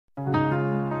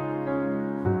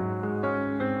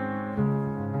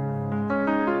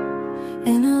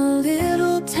In a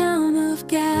little town of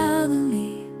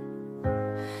Galilee,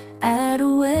 at a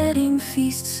wedding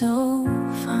feast so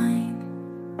fine,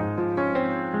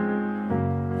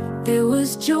 there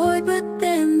was joy, but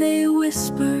then they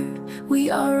whispered, "We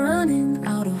are running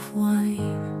out of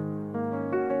wine."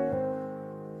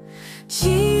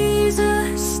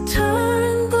 Jesus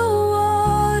turned the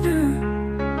water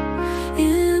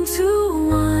into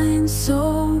wine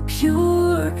so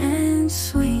pure and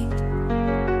sweet.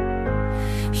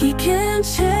 He can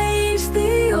change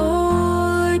the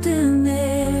ordinary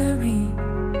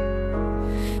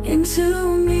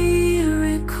into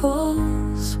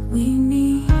miracles we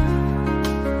need.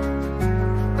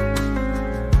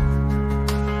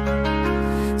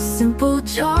 Simple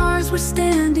jars were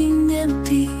standing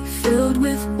empty, filled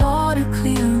with water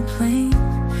clear and plain,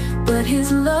 but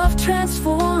His love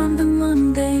transformed the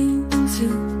mundane into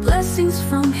blessings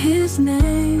from His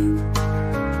name.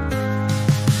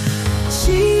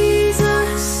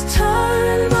 Jesus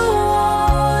turned the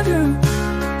water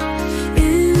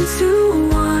into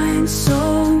wine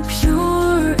so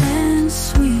pure and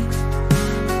sweet.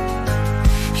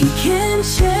 He can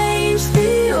change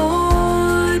the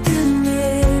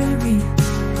ordinary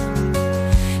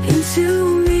into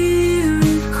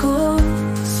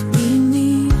miracles we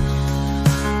need.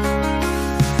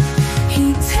 He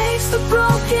takes the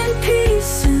broken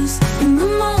pieces in the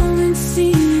moment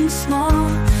seeming small,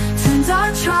 turns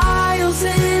our trials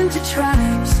into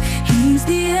triumphs. He's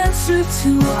the answer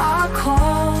to our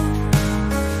call.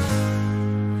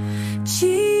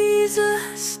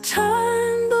 Jesus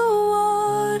turned the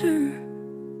water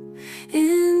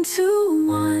into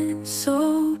wine so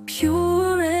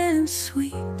pure and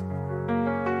sweet.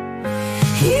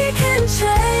 He can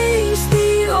change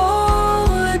the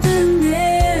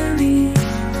ordinary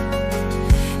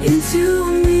into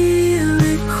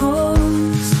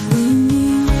miracles we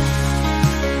need.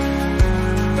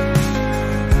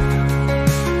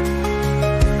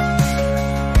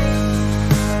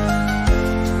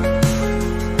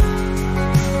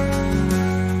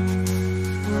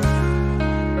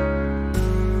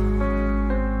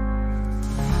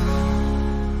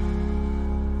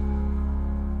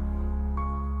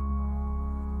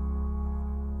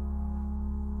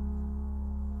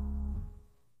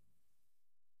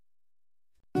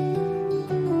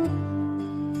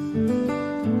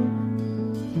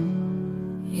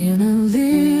 In a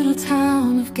little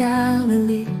town of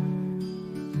Galilee,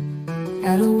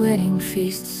 at a wedding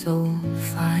feast so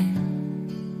fine,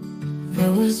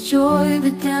 there was joy,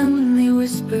 but then they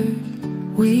whispered,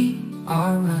 "We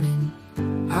are running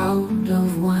out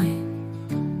of wine."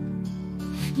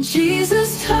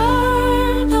 Jesus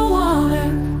turned the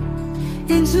water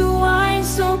into wine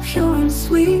so pure and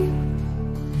sweet.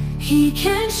 He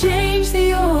can change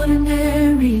the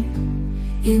ordinary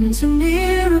into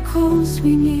miracles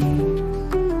we need.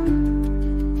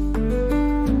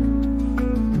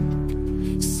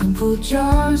 Simple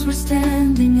jars were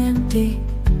standing empty,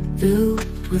 filled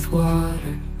with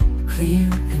water, clear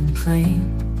and plain,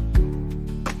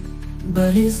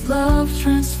 but His love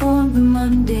transformed the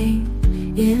mundane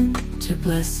into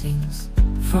blessings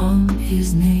from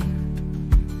His name.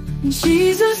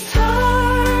 Jesus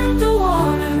turned the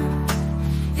water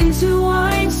into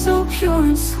wine so pure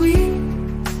and sweet.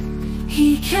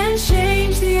 He can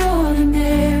change the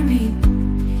ordinary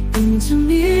into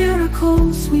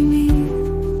miracles we need.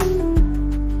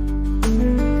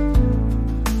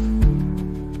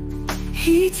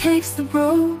 He takes the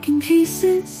broken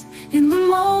pieces in the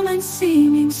moment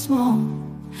seeming small,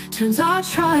 turns our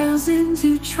trials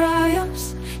into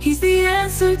triumphs. He's the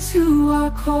answer to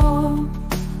our call.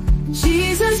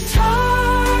 Jesus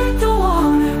turned the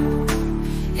water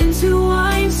into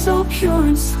wine so pure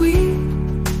and sweet.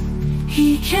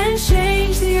 He can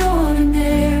change the order